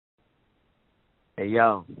Hey,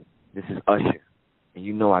 yo, this is Usher, and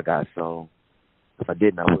you know I got soul. If I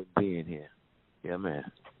didn't, I wouldn't be in here. Yeah, man.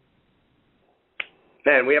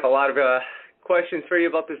 Man, we have a lot of questions for you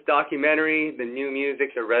about this documentary, the new music,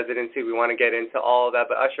 the residency. We want to get into all of that.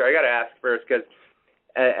 But Usher, I got to ask first, because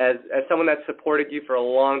as someone that's supported you for a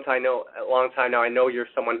long time now, I know you're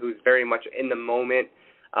someone who's very much in the moment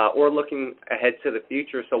or looking ahead to the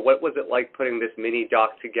future. So what was it like putting this mini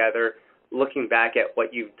doc together, looking back at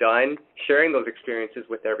what you've done, sharing those experiences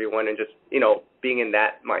with everyone, and just, being in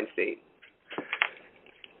that mind state?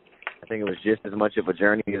 I think it was just as much of a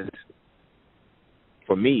journey as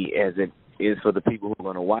for me as it is for the people who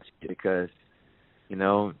are going to watch it, because,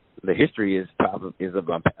 the history is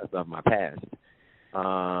of my past.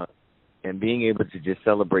 And being able to just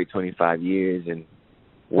celebrate 25 years and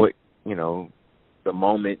what, the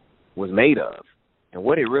moment was made of and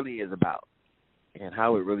what it really is about and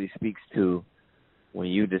how it really speaks to when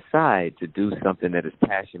you decide to do something that is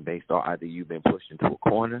passion-based, or either you've been pushed into a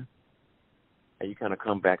corner and you kind of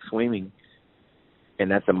come back swinging,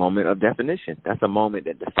 and that's a moment of definition. That's a moment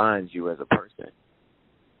that defines you as a person.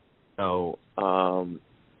 So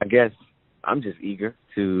I guess I'm just eager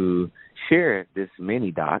to share this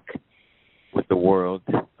mini doc with the world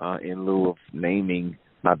in lieu of naming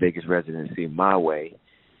my biggest residency my way,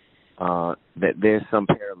 that there's some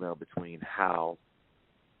parallel between how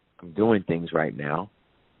I'm doing things right now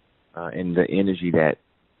and the energy that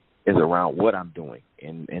is around what I'm doing,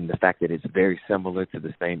 and the fact that it's very similar to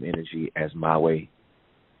the same energy as my way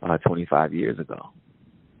 25 years ago.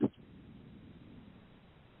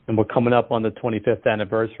 And we're coming up on the 25th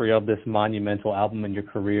anniversary of this monumental album in your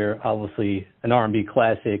career, obviously an R&B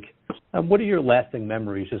classic. What are your lasting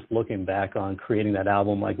memories just looking back on creating that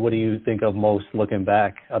album? Like, what do you think of most looking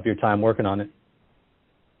back of your time working on it?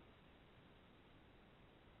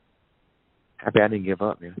 Happy I didn't give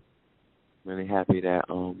up, man. Really happy that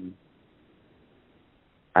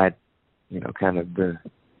I had, kind of the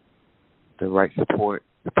right support.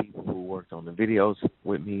 The people who worked on the videos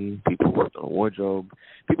with me, people who worked on the wardrobe,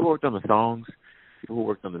 people who worked on the songs, people who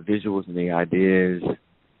worked on the visuals and the ideas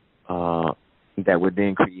that would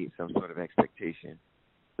then create some sort of expectation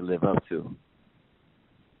to live up to.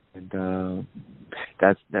 And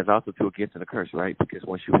that's also to a gift and a curse, right? Because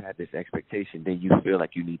once you have this expectation, then you feel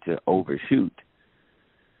like you need to overshoot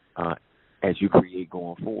as you create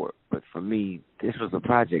going forward. But for me, this was a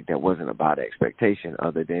project that wasn't about expectation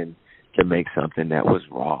other than to make something that was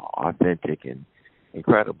raw, authentic, and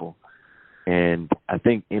incredible. And I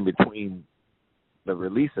think in between the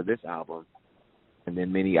release of this album and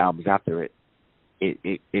then many albums after it,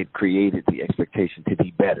 it created the expectation to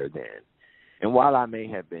be better than. And while I may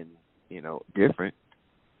have been, different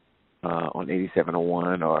on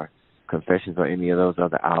 8701 or Confessions or any of those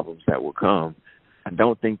other albums that will come, I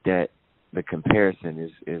don't think that the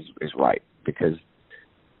comparison is right, because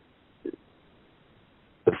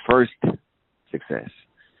the first success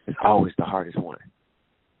is always the hardest one.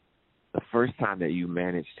 The first time that you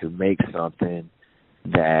manage to make something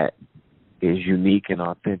that is unique and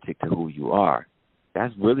authentic to who you are,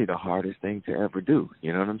 that's really the hardest thing to ever do.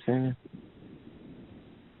 You know what I'm saying?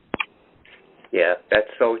 Yeah, that's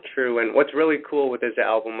so true. And what's really cool with this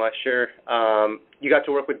album, Usher, you got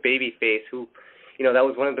to work with Babyface, who, that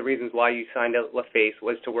was one of the reasons why you signed up LaFace,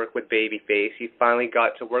 was to work with Babyface. You finally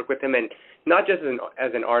got to work with him, and not just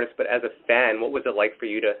as an artist, but as a fan. What was it like for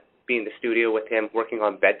you to be in the studio with him, working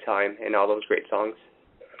on Bedtime and all those great songs?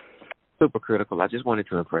 Super critical. I just wanted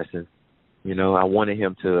to impress him. I wanted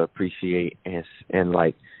him to appreciate and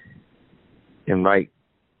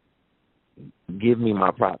give me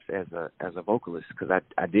my props as a vocalist, because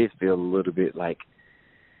I did feel a little bit like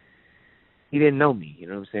he didn't know me. You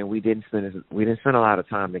know what I'm saying? We didn't spend a lot of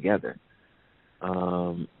time together.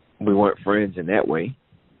 We weren't friends in that way.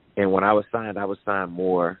 And when I was signed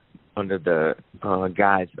more under the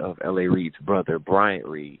guise of L.A. Reid's brother, Bryant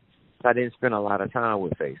Reid. So I didn't spend a lot of time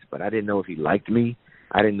with Face, but I didn't know if he liked me.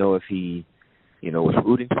 I didn't know if he, was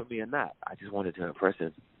rooting for me or not. I just wanted to impress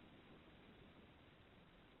him.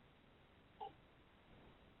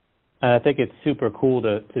 I think it's super cool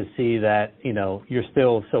to see that, you're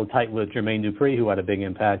still so tight with Jermiane Dupri, who had a big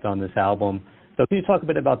impact on this album. So can you talk a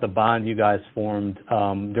bit about the bond you guys formed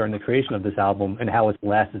during the creation of this album and how it's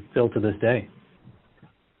lasted still to this day?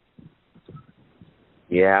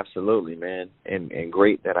 Yeah, absolutely, man. And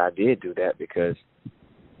great that I did do that, because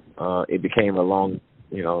it became a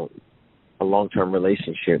long-term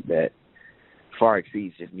relationship that far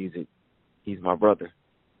exceeds just music. He's my brother.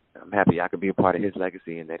 I'm happy I could be a part of his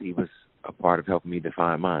legacy and that he was a part of helping me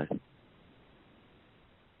define mine.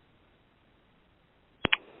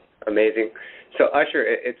 Amazing. So Usher,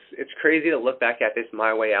 it's crazy to look back at this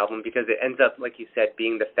My Way album because it ends up, like you said,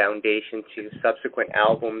 being the foundation to subsequent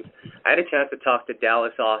albums. I had a chance to talk to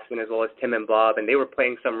Dallas Austin as well as Tim and Bob, and they were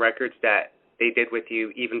playing some records that they did with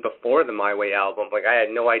you even before the My Way album. Like, I had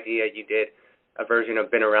no idea you did a version of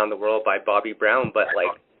Been Around the World by Bobby Brown, but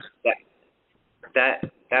like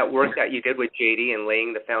that work that you did with JD and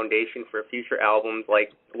laying the foundation for future albums,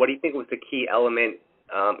 like, what do you think was the key element,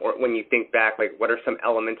 or when you think back, like, what are some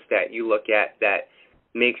elements that you look at that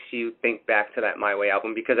makes you think back to that My Way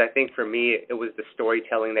album? Because I think for me, it was the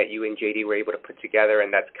storytelling that you and JD were able to put together,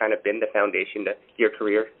 and that's kind of been the foundation to your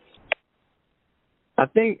career. I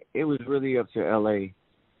think it was really up to LA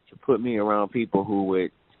to put me around people who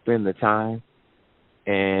would spend the time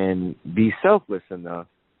and be selfless enough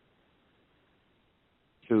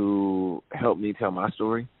to help me tell my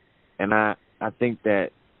story. And I think that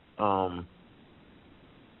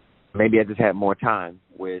maybe I just had more time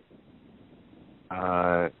with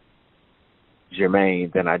Jermaine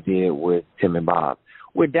than I did with Tim and Bob.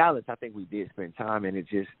 With Dallas, I think we did spend time, and it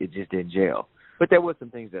just didn't gel. But there were some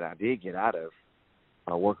things that I did get out of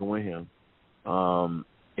working with him.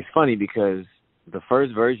 It's funny because the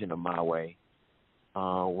first version of My Way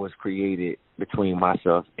was created between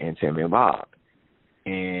myself and Tim and Bob.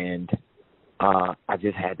 And I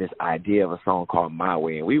just had this idea of a song called My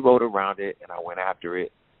Way, and we wrote around it, and I went after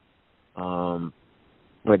it.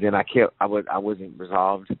 But then I wasn't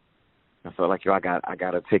resolved. I felt like, I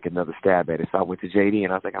got to take another stab at it. So I went to JD,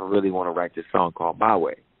 and I was like, I really want to write this song called My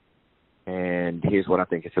Way. And here's what I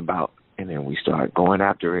think it's about. And then we started going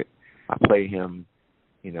after it. I played him,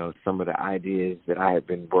 some of the ideas that I had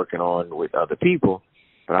been working on with other people.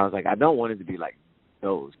 But I was like, I don't want it to be like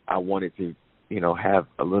those. I want it to, have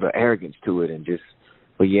a little arrogance to it, and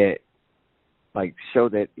but yet, like, show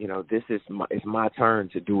that, this is it's my turn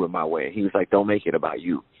to do it my way. He was like, don't make it about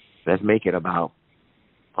you. Let's make it about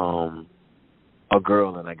a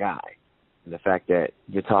girl and a guy. And the fact that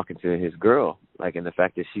you're talking to his girl, like, and the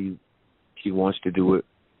fact that she wants to do it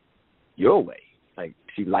your way. Like,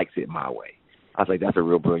 she likes it my way. I was like, that's a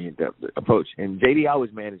real brilliant approach. And JD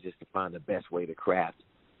always manages to find the best way to craft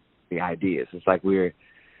the ideas. It's like we're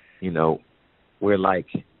like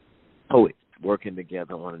poets working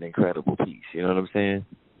together on an incredible piece. You know what I'm saying?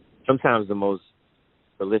 Sometimes the most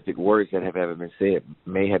prolific words that have ever been said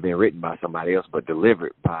may have been written by somebody else, but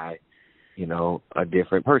delivered by, a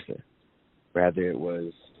different person. Rather it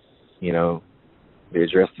was, the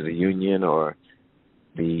address to the union or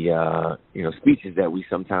the, speeches that we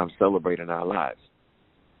sometimes celebrate in our lives.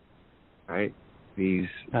 Right? These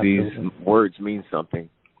words mean something.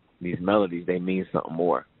 These melodies, they mean something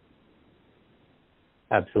more.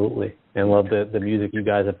 Absolutely. And love the music you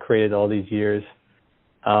guys have created all these years.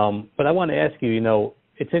 But I want to ask you,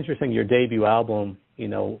 it's interesting, your debut album,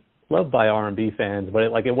 loved by R&B fans, but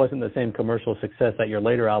it wasn't the same commercial success that your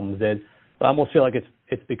later albums did. But I almost feel like it's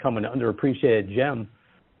become an underappreciated gem.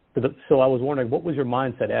 So I was wondering, what was your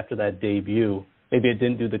mindset after that debut? Maybe it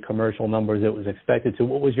didn't do the commercial numbers it was expected to.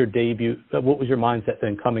 What was your mindset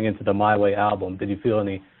then coming into the My Way album? Did you feel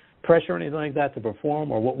any pressure or anything like that to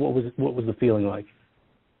perform, or what was the feeling like?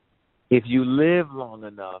 If you live long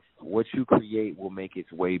enough, what you create will make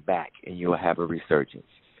its way back, and you'll have a resurgence.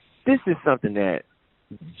 This is something that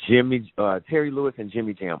Terry Lewis and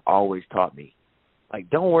Jimmy Jam always taught me. Like,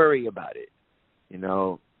 don't worry about it.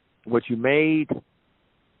 What you made,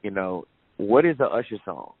 what is an Usher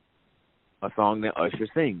song? A song that Usher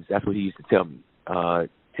sings. That's what he used to tell me,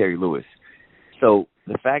 Terry Lewis. So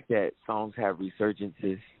the fact that songs have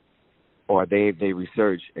resurgences or they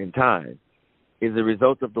resurge in time is a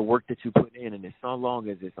result of the work that you put in. And as so long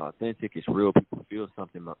as it's authentic, it's real, people feel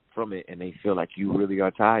something from it, and they feel like you really are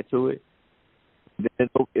tied to it, then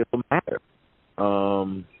it'll matter.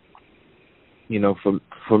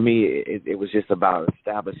 For me, it was just about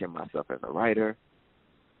establishing myself as a writer,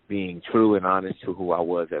 being true and honest to who I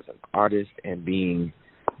was as an artist, and being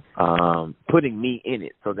putting me in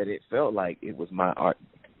it so that it felt like it was my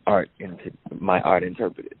art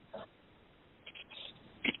interpreted.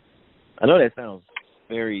 I know that sounds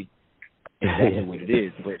very exactly what it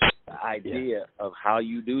is, but the idea of how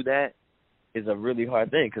you do that is a really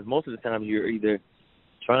hard thing, because most of the time you're either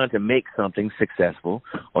trying to make something successful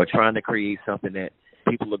or trying to create something that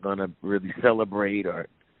people are going to really celebrate or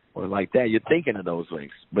like that. You're thinking of those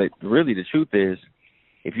things. But really the truth is,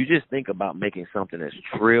 if you just think about making something that's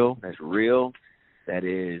real, that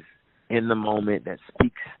is in the moment, that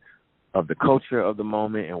speaks of the culture of the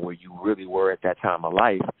moment and where you really were at that time of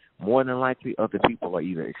life, more than likely other people are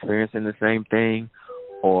either experiencing the same thing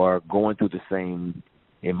or going through the same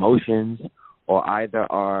emotions, or either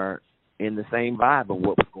are in the same vibe of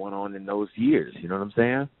what was going on in those years. You know what I'm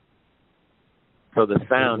saying? So the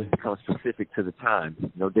sound becomes specific to the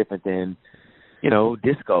time, no different than,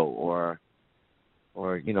 disco or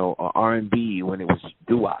R&B when it was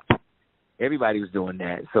doo-wop. Everybody was doing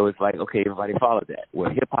that, so it's like, okay, everybody followed that. Well,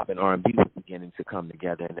 hip-hop and R&B was beginning to come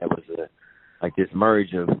together, and there was this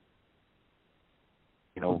merge of,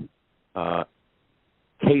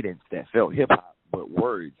 cadence that felt hip-hop, but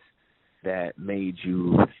words that made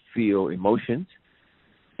you feel emotions,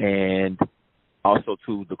 and also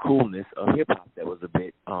to the coolness of hip-hop that was a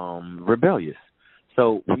bit rebellious.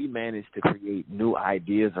 So we managed to create new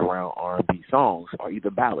ideas around R&B songs or either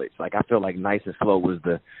ballads. Like I feel like Nice and Slow was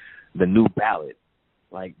the new ballad.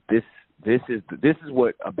 Like this is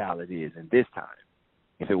what a ballad is in this time.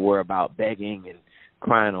 If it were about begging and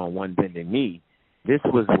crying on one bending knee, this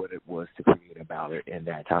was what it was to create a ballad in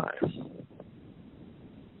that time.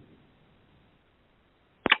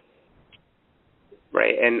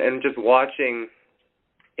 Right, and just watching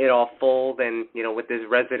it all fold, and with this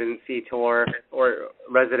residency tour or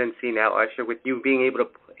residency now, Usher, with you being able to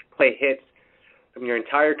play hits from your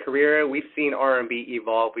entire career. We've seen R&B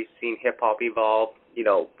evolve, we've seen hip hop evolve.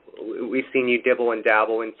 We've seen you dibble and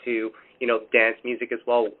dabble into dance music as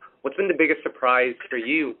well. What's been the biggest surprise for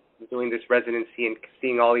you doing this residency and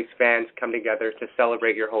seeing all these fans come together to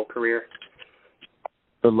celebrate your whole career?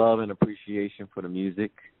 The love and appreciation for the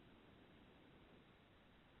music.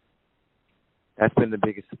 That's been the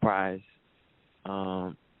biggest surprise.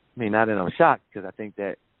 Not that I'm shocked, because I think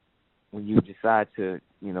that when you decide to,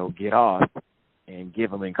 get off and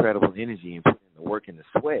give them incredible energy and put in the work and the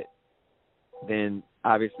sweat, then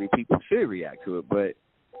obviously people should react to it. But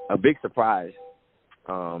a big surprise,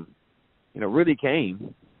 really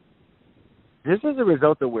came just as a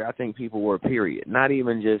result of where I think people were, period. Not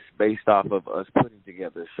even just based off of us putting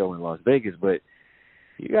together a show in Las Vegas, but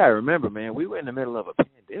you got to remember, man, we were in the middle of a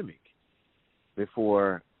pandemic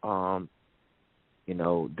before,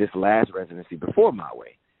 this last residency before My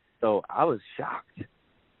Way. So I was shocked,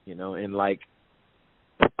 and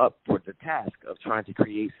up for the task of trying to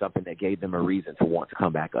create something that gave them a reason to want to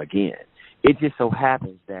come back again. It just so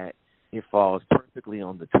happens that it falls perfectly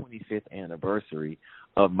on the 25th anniversary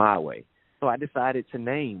of My Way. So I decided to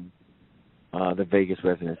name the Vegas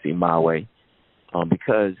Residency My Way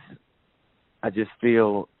because I just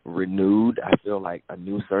feel renewed. I feel like a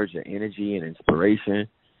new surge of energy and inspiration.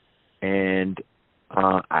 And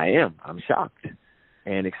I'm shocked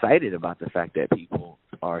and excited about the fact that people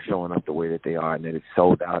are showing up the way that they are and that it's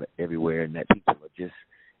sold out everywhere and that people are just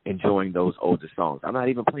enjoying those older songs. I'm not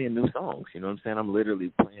even playing new songs, you know what I'm saying? I'm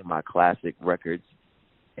literally playing my classic records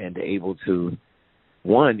and able to,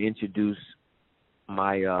 one, introduce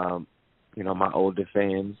my, my older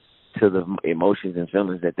fans to the emotions and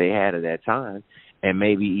feelings that they had at that time, and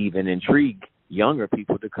maybe even intrigue younger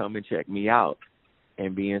people to come and check me out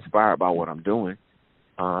and be inspired by what I'm doing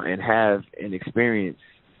and have an experience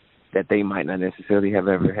that they might not necessarily have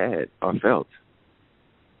ever had or felt.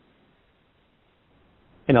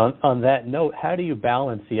 On that note, how do you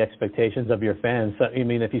balance the expectations of your fans?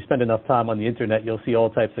 If you spend enough time on the internet, you'll see all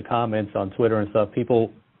types of comments on Twitter and stuff.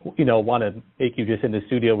 People, want to make you just in the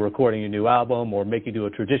studio recording your new album or make you do a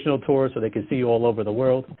traditional tour so they can see you all over the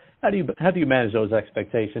world. How do you manage those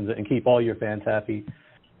expectations and keep all your fans happy?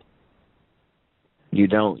 You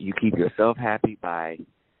don't. You keep yourself happy by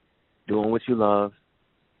doing what you love.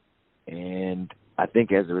 And I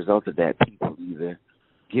think as a result of that, people either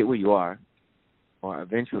get where you are or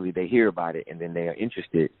eventually they hear about it and then they are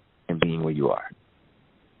interested in being where you are.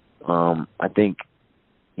 I think,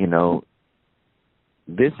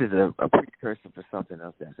 this is a precursor for something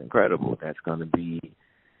else that's incredible. That's going to be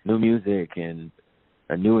new music and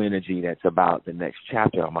a new energy that's about the next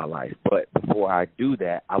chapter of my life. But before I do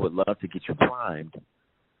that, I would love to get you primed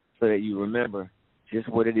so that you remember just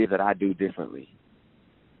what it is that I do differently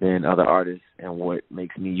than other artists and what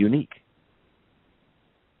makes me unique.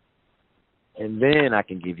 And then I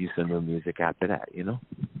can give you some new music after that,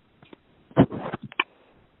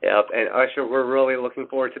 Yep, and Usher, we're really looking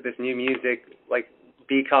forward to this new music. Like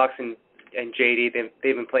B-Cox and JD,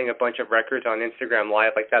 they've been playing a bunch of records on Instagram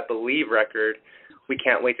Live, like that Believe record. We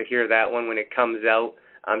can't wait to hear that one when it comes out.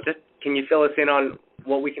 Can you fill us in on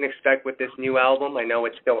what we can expect with this new album? I know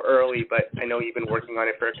it's still early, but I know you've been working on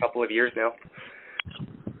it for a couple of years now.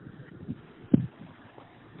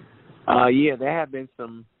 Yeah, there have been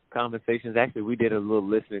some conversations. Actually, we did a little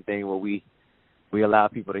listening thing where we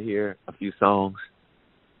allowed people to hear a few songs.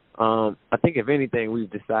 I think, if anything,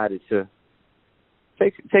 we've decided to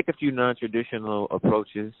take a few non-traditional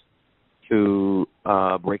approaches to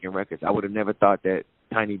breaking records. I would have never thought that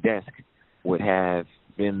Tiny Desk would have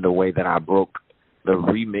been the way that I broke the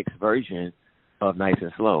remix version of Nice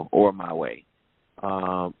and Slow or My Way.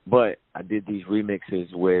 But I did these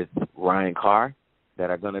remixes with Ryan Carr that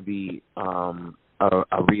are going to be a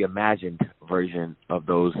reimagined version of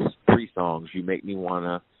those three songs, You Make Me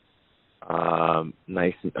Wanna,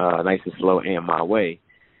 Nice and Slow, and My Way.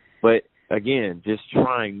 But again, just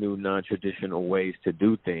trying new non-traditional ways to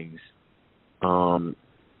do things,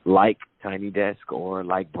 like Tiny Desk or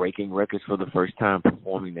like breaking records for the first time,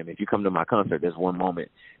 performing them. If you come to my concert, there's one moment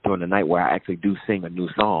during the night where I actually do sing a new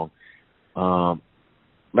song.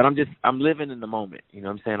 But I'm living in the moment. You know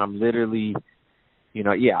what I'm saying? I'm literally,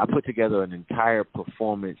 I put together an entire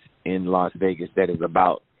performance in Las Vegas that is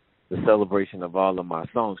about the celebration of all of my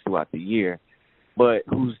songs throughout the year. But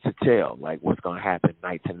who's to tell, like, what's going to happen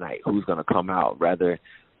night to night? Who's going to come out? Rather,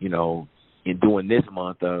 in doing this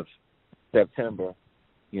month of September,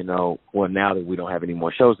 well, now that we don't have any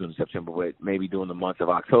more shows in September, but maybe during the month of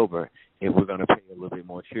October, if we're going to pay a little bit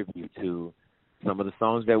more tribute to some of the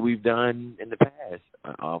songs that we've done in the past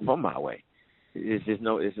from My Way. It's just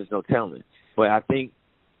no telling. But I think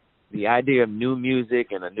the idea of new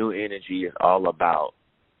music and a new energy is all about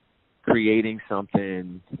creating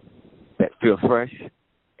something that feels fresh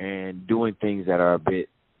and doing things that are a bit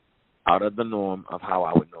out of the norm of how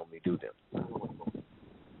I would normally do them.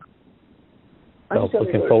 So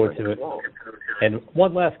looking forward to it. And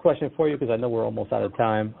one last question for you, because I know we're almost out of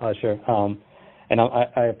time, Usher. And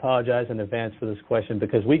I apologize in advance for this question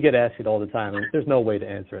because we get asked it all the time, and there's no way to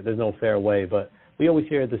answer it. There's no fair way, but we always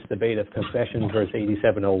hear this debate of Confessions versus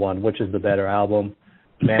 8701, which is the better album.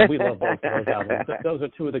 Man, we love both of those albums. Those are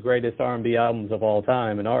two of the greatest R&B albums of all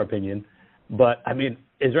time, in our opinion. But, I mean,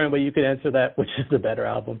 is there any way you could answer that, which is the better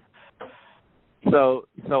album? So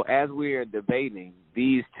as we're debating,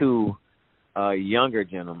 these two younger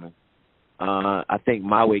gentlemen, I think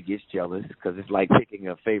My Way gets jealous because it's like picking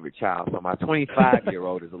a favorite child. So my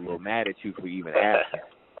 25-year-old is a little mad at you for even asking.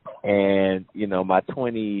 And, my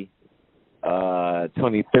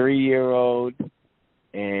 23-year-old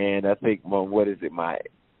and I think, my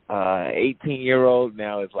 18-year-old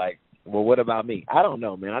now is like, well, what about me? I don't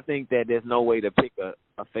know, man. I think that there's no way to pick a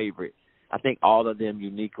favorite. I think all of them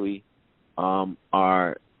uniquely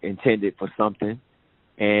are intended for something.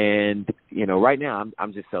 And, right now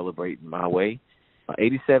I'm just celebrating My Way.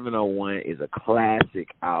 8701 is a classic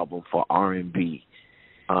album for R&B.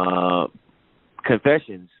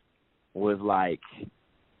 Confessions was like,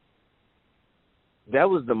 that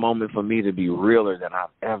was the moment for me to be realer than I've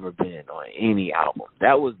ever been on any album.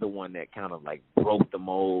 That was the one that kind of like broke the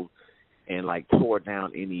mold and like tore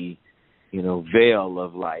down any, veil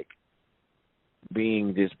of like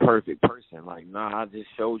being this perfect person. Like, I just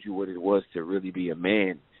showed you what it was to really be a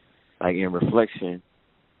man, like in reflection,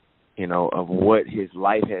 of what his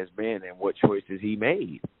life has been and what choices he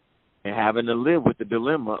made and having to live with the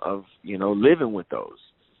dilemma of, living with those.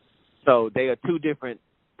 So they are two different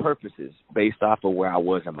purposes based off of where I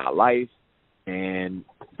was in my life and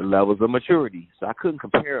the levels of maturity. So I couldn't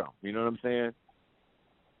compare them. You know what I'm saying?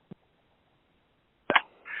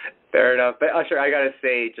 Fair enough. But Usher, I got to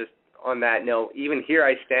say, just on that note, even Here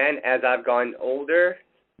I Stand, as I've gone older,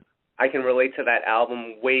 I can relate to that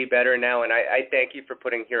album way better now, and I thank you for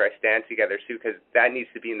putting Here I Stand together, too, because that needs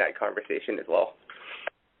to be in that conversation as well.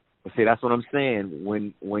 See, that's what I'm saying.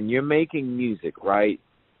 When you're making music, right,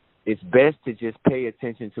 it's best to just pay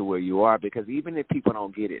attention to where you are, because even if people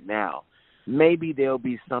don't get it now, maybe there'll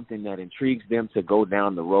be something that intrigues them to go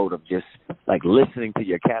down the road of just, like, listening to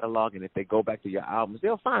your catalog, and if they go back to your albums,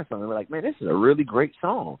 they'll find something. They're like, man, this is a really great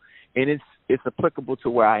song, and it's applicable to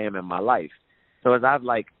where I am in my life. So as I've,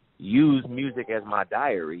 like, used music as my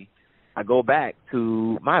diary, I go back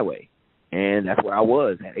to My Way, and that's where I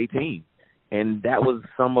was at 18. And that was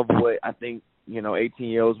some of what I think,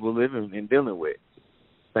 18-year-olds were living and dealing with.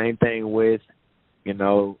 Same thing with,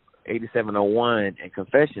 8701 and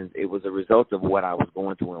Confessions. It was a result of what I was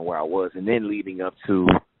going through and where I was. And then leading up to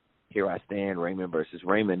Here I Stand, Raymond versus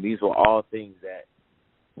Raymond, these were all things that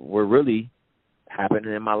were really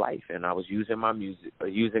happening in my life. And I was using my music,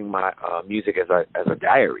 as a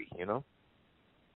diary,